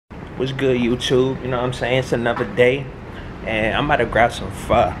What's good, YouTube? You know what I'm saying? It's another day, and I'm about to grab some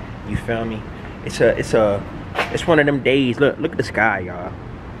pho. You feel me? It's one of them days. Look at the sky, y'all.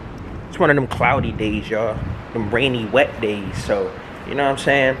 It's one of them cloudy days, y'all. Them rainy, wet days. So, you know what I'm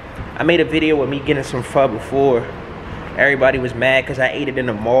saying? I made a video with me getting some pho before. Everybody was mad because I ate it in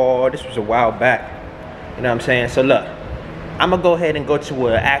the mall. This was a while back. You know what I'm saying? So look, I'm gonna go ahead and go to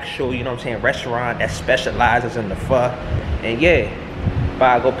an actual, you know what I'm saying, restaurant that specializes in the pho. And yeah,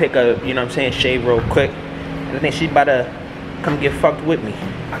 I go pick up, you know what I'm saying, shave real quick. And I think she's about to come get fucked with me. You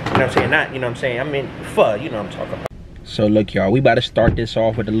know what I'm saying? Not, you know what I'm saying, I mean pho, you know what I'm talking about. So look, y'all, we about to start this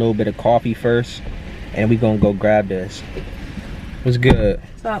off with a little bit of coffee first. And we gonna go grab this. What's good?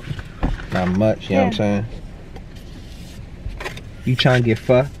 What's up? Not much, you know what I'm saying? You trying to get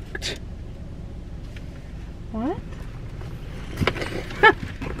fucked? What?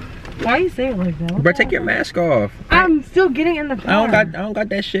 Why you say it like that? Bro, take your mask off. I'm still getting in the car. I don't got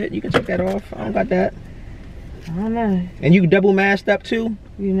that shit. You can take that off. I don't got that. I don't know. And you double masked up too?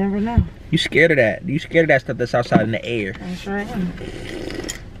 You never know. You scared of that? You scared of that stuff that's outside in the air? I sure am.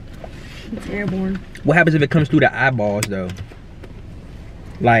 It's airborne. What happens if it comes through the eyeballs though?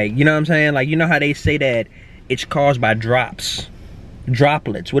 Like, you know what I'm saying? Like, you know how they say that it's caused by droplets.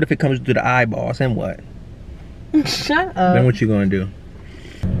 What if it comes through the eyeballs? Then what? Shut up. Then what you gonna do?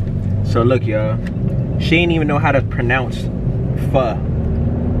 So look, y'all, she ain't even know how to pronounce pho.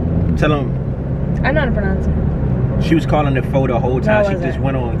 Tell them. I know how to pronounce it. She was calling it pho the whole time. No, she just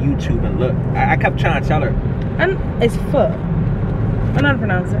went on YouTube and looked. I kept trying to tell her. It's pho. I know how to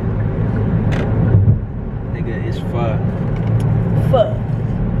pronounce it. Nigga, it's pho. Pho.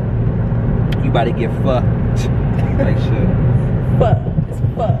 You about to get fucked. Like shit. Pho. It's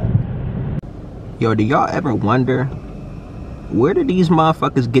pho. Yo, do y'all ever wonder, where do these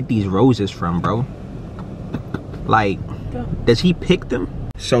motherfuckers get these roses from, bro? Like, does he pick them?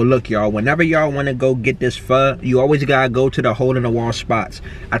 So look, y'all, whenever y'all want to go get this pho, you always gotta go to the hole in the wall spots.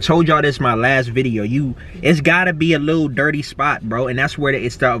 I told y'all this in my last video. It's gotta be a little dirty spot, bro, and that's where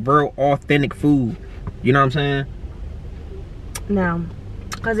it's the real authentic food. You know what I'm saying? No,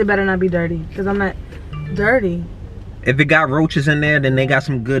 because it better not be dirty, because I'm not dirty. If it got roaches in there, then they got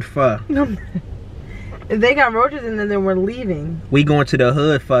some good pho. If they got roaches in there, then we're leaving. We going to the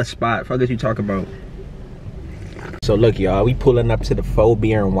hood pho spot. Fuck is you talking about? So look, y'all, we pulling up to the pho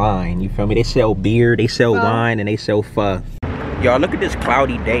beer and wine. You feel me? They sell beer, they sell wine, and they sell pho. Y'all, look at this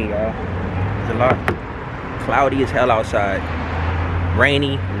cloudy day, y'all. It's a lot. Cloudy as hell outside.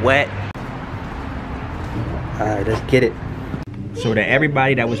 Rainy, wet. Alright, let's get it. So to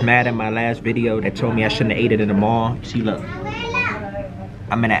everybody that was mad at my last video that told me I shouldn't have ate it in the mall, see, look.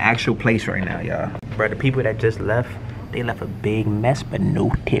 I'm in an actual place right now, y'all. Bro, the people that just left, they left a big mess, but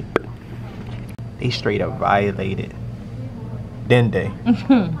no tip. They straight up violated. Didn't they?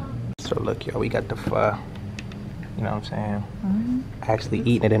 So look, y'all, we got the pho. You know what I'm saying? Actually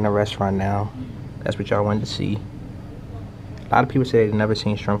eating it in the restaurant now. That's what y'all wanted to see. A lot of people say they've never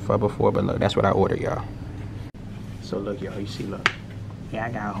seen shrimp pho before, but look, that's what I ordered, y'all. So look, y'all, you see, look. Yeah, I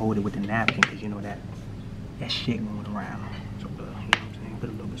gotta hold it with the napkin, because you know that shit going around. So look, you know what I'm saying? Put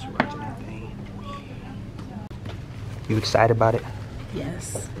a little bit of sriracha in that thing. You excited about it?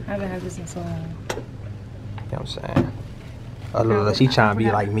 Yes. I haven't had this in so long. You know what I'm saying? Oh, look, she trying to be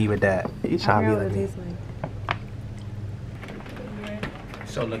like me with that. You trying to be like me.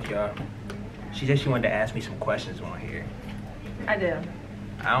 So look, y'all. She said she wanted to ask me some questions on here. I do.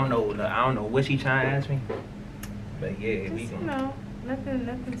 I don't know what she trying to ask me. But yeah, just, we gonna. You know,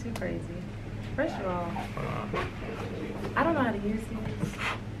 nothing too crazy. First of all, I don't know how to use these.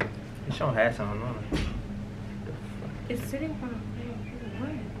 You don't have something on it. It's sitting on the plate.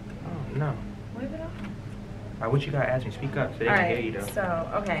 What? Oh no. Wave it up. Alright, what you gotta ask me? Speak up so they can hear you though.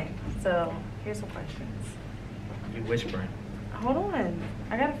 So here's some questions. You whispering. Hold on.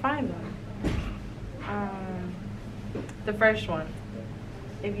 I gotta find them. The first one.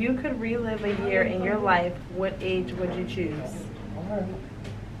 If you could relive a year in your life, what age would you choose?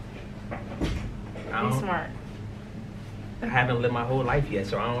 Be smart. I haven't lived my whole life yet,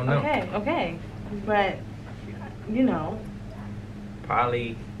 so I don't know. Okay. But, you know.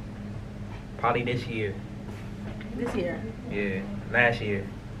 Probably this year. This year? Yeah, last year.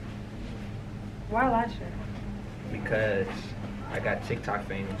 Why last year? Because I got TikTok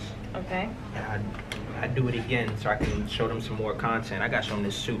famous. Okay. And I do it again so I can show them some more content. I gotta show them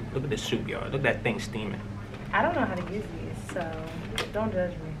this soup. Look at this soup, y'all. Look at that thing steaming. I don't know how to use these, so don't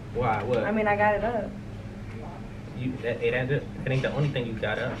judge me. Why? What? I mean, I got it up. It ain't the only thing you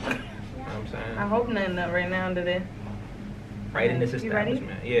got up. You know what I'm saying? I hope nothing up right now today. Right in this You ready?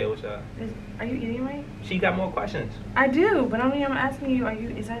 establishment. Yeah, what's up? Are you eating right? She got more questions. I do, but I'm asking you,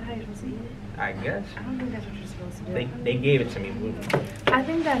 is that how you're supposed to eat it? I guess. I don't think that's what you're supposed to do. They gave it to me. I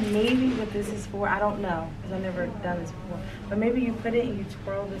think that maybe what this is for, I don't know, because I've never done this before. But maybe you put it and you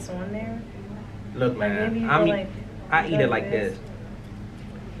twirl this on there. Look, Like man, maybe you I eat it like this.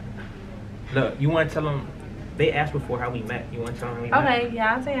 Look, you want to tell them? They asked before how we met. You want to tell them how we met? Okay,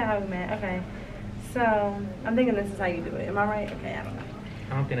 yeah, I'll tell you how we met. Okay. So, I'm thinking this is how you do it. Am I right? Okay, I don't know.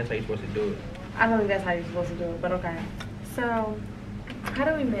 I don't think that's how you're supposed to do it. I don't think that's how you're supposed to do it, but okay. So, how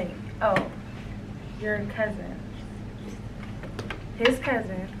do we meet? Oh, your cousin. His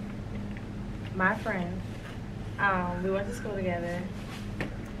cousin, my friend, we went to school together,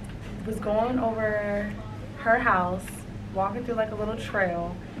 was going over her house, walking through like a little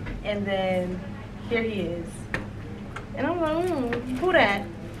trail, and then here he is. And I'm like, who that?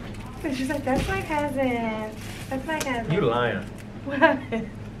 And she's like, that's my cousin. That's my cousin. You lying. What happened?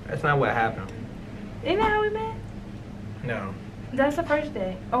 That's not what happened. Isn't that how we met? No. That's the first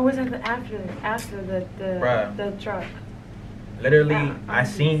day. Or was that after Bruh. the truck? Literally, I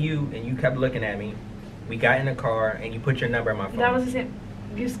seen you and you kept looking at me. We got in the car and you put your number in my phone. That was the same.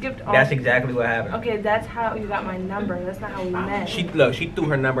 You skipped all. That's exactly what happened. Okay, that's how you got my number. That's not how we met. She threw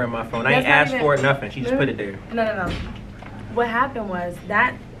her number in my phone. I That's ain't not asked even- for it, nothing. She just put it there. No. What happened was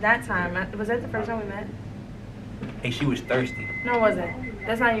that time, was that the first time we met? Hey, she was thirsty. No, it wasn't.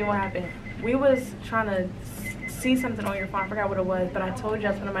 That's not even what happened. We was trying to see something on your phone. I forgot what it was, but I told you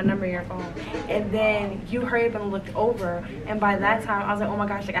I was putting my number in your phone. And then you hurried up and looked over. And by that time, I was like, oh my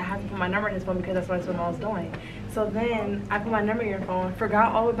gosh, like I have to put my number in his phone because that's what I was doing. So then I put my number in your phone,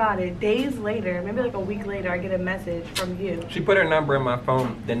 forgot all about it. Days later, maybe like a week later, I get a message from you. She put her number in my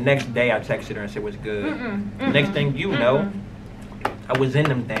phone. The next day, I texted her and said, what's good? Next thing you know, I was in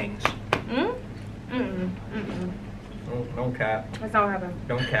them things. Don't cap. That's not what happened.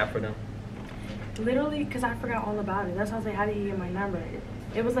 Don't cap for them. Literally, because I forgot all about it. That's why I was like, how did he get my number?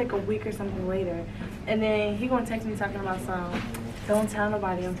 It was like a week or something later. And then he gonna text me talking about some, don't tell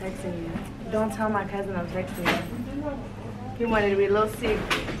nobody I'm texting you. Don't tell my cousin I'm texting you. He wanted to be a little secret.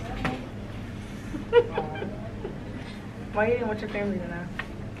 Why you didn't want your family to know?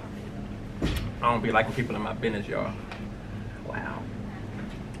 I don't be liking people in my business, y'all. Wow.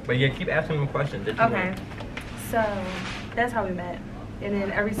 But yeah, keep asking them questions. Okay. So, that's how we met. And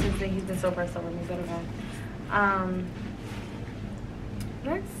then ever since then, he's been so pressed over me. So, okay.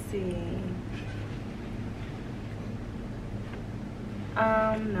 Let's see. No,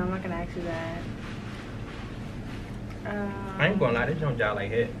 I'm not gonna ask you that. I ain't gonna lie, this don't job like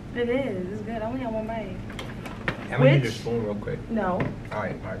hit. It is. It's good. I only got one bite. I'm gonna use your spoon real quick. No.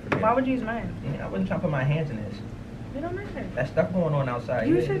 Alright, forget Why it. would you use mine? I wasn't trying to put my hands in this. It don't matter. That stuff going on outside.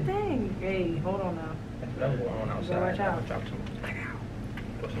 Use your thing. Hey, hold on now. That stuff going on outside. Watch out. I'm gonna drop some.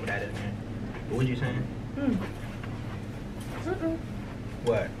 Put some of that in there. What was you saying?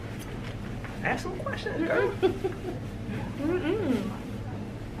 What? Ask some questions, girl.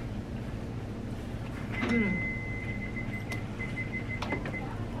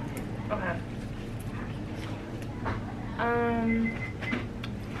 Okay.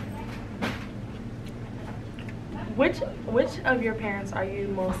 Which of your parents are you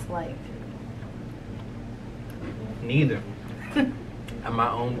most like? Neither. I'm my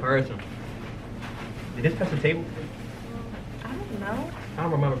own person. Did this touch the table? I don't know. I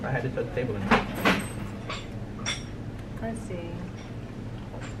don't remember if I had this touch the table or not. Let's see.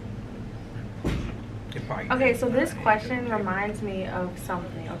 It probably Okay, so this question reminds me of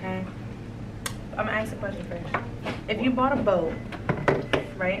something, okay? I'm gonna ask the question first. If you bought a boat,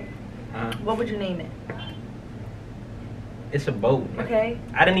 right? What would you name it? It's a boat. Okay.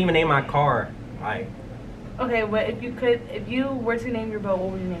 I didn't even name my car. Like, Okay, but if you were to name your boat,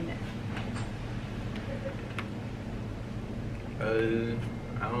 what would you name it?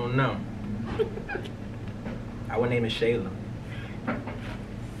 I don't know. I would name it Shayla.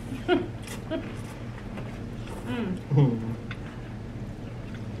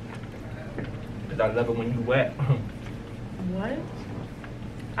 Cause I love it when you wet. What?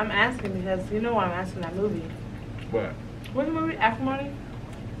 I'm asking because you know why I'm asking that movie. What? What's the movie? Acrimony?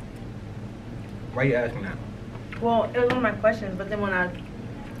 Why you asking that? Well, it was one of my questions, but then when I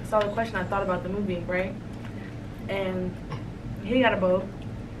saw the question, I thought about the movie, right? And he got a boat,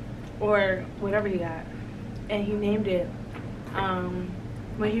 or whatever he got, and he named it.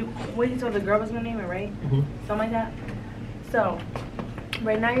 When he told the girl was gonna name it, right? Something like that. So,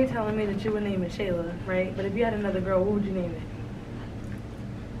 right now you're telling me that you would name it Shayla, right? But if you had another girl, what would you name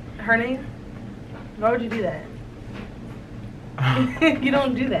it? Her name? Why would you do that? You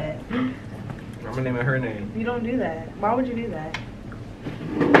don't do that. I'm gonna name it her name. You don't do that. Why would you do that?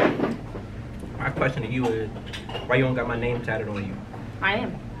 My question to you is, why you don't got my name tatted on you? I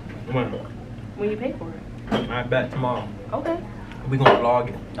am. When you pay for it. I bet tomorrow. Okay. We gonna vlog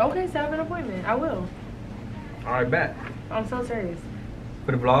it. Okay, set up an appointment. I will. Alright, bet. I'm so serious.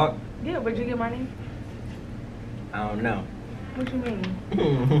 For the vlog? Yeah, would you get my name? I don't know. What you mean?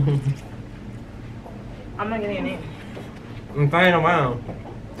 I'm not getting your name. I'm playing around.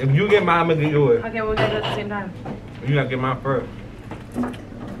 If you get mine, I'm gonna get yours. Okay, we'll get it at the same time. You gotta get mine first.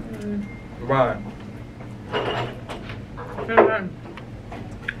 Why?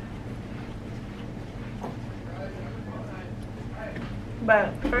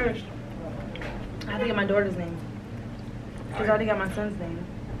 But first, I have to get my daughter's name. Because I already got my son's name.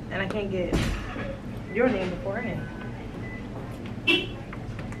 And I can't get your name before her name.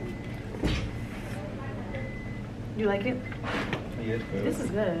 You like it? Yeah, it's good. This is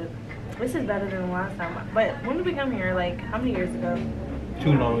good. This is better than the last time. But when did we come here? Like, how many years ago?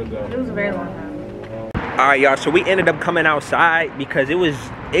 Too long ago. It was a very long time. Alright, y'all, so we ended up coming outside because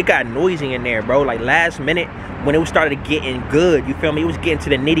it got noisy in there, bro. Like last minute when it started getting good, you feel me? It was getting to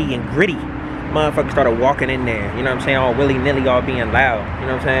the nitty and gritty. Motherfuckers started walking in there, you know what I'm saying? All willy-nilly, all being loud, you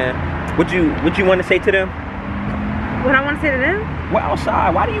know what I'm saying? What you want to say to them? What I want to say to them? We're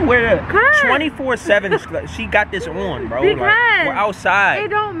outside. Why do you wear the 24/7? She got this on, bro. Because like, we're outside. It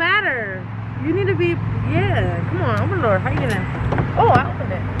don't matter. You need to be, yeah. Come on, open the door. How you gonna? Oh, I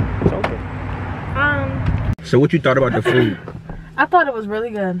opened it. It's okay. So what you thought about the food? I thought it was really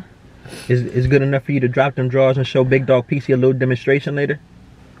good. Is good enough for you to drop them drawers and show Big Dog PC a little demonstration later?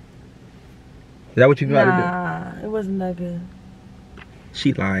 Is that what you gotta do? Nah, it wasn't that good.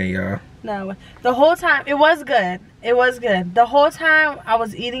 She lying, y'all. No, the whole time it was good. It was good. The whole time I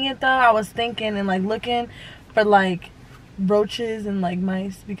was eating it though, I was thinking and like looking for like roaches and like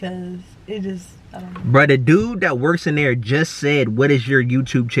mice because it just, I don't know. Bruh, the dude that works in there just said, what is your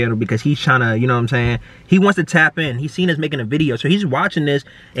YouTube channel? Because he's trying to, you know what I'm saying? He wants to tap in. He's seen us making a video. So he's watching this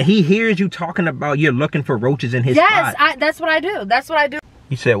and he hears you talking about you're looking for roaches in his spot. Yes, that's what I do. That's what I do.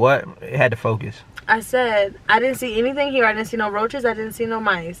 You said what? It had to focus. I said, I didn't see anything here. I didn't see no roaches. I didn't see no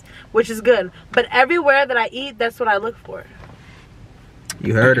mice, which is good. But everywhere that I eat, that's what I look for.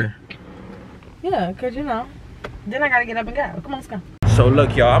 You heard her. Yeah, because, you know, then I got to get up and go. Come on, let's go. So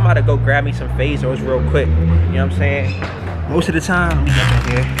look, y'all, I'm about to go grab me some phasers real quick. You know what I'm saying? Most of the time, let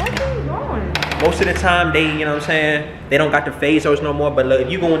me get in here. What are you doing? Most of the time, they, you know what I'm saying? They don't got the phasers no more. But look, if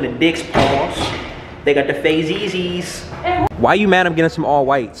you go in the Dick's Paws, they got the Phase-Easies. Why you mad I'm getting some all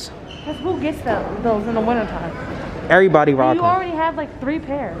whites? Because who gets those in the wintertime? Everybody rock them. You already have like 3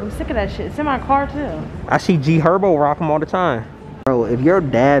 pairs. I'm sick of that shit. It's in my car too. I see G Herbo rock them all the time. Bro, if your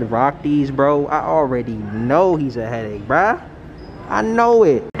dad rock these, bro, I already know he's a headache, bruh. I know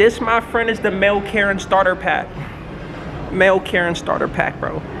it. This, my friend, is the male Karen starter pack. Male Karen starter pack,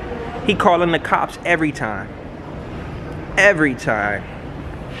 bro. He calling the cops every time. Every time.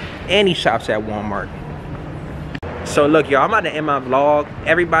 And he shops at Walmart. So look, y'all, I'm about to end my vlog.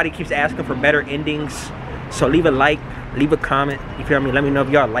 Everybody keeps asking for better endings. So leave a like, leave a comment. You feel me? Let me know if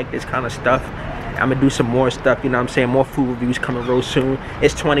y'all like this kind of stuff. I'm gonna do some more stuff, you know what I'm saying? More food reviews coming real soon.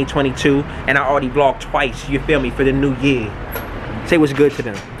 It's 2022, and I already vlogged twice, you feel me, for the new year. Say what's good to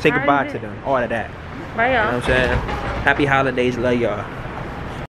them. Say goodbye to them. All of that. Bye, y'all. You know what I'm saying? Happy holidays. Love y'all.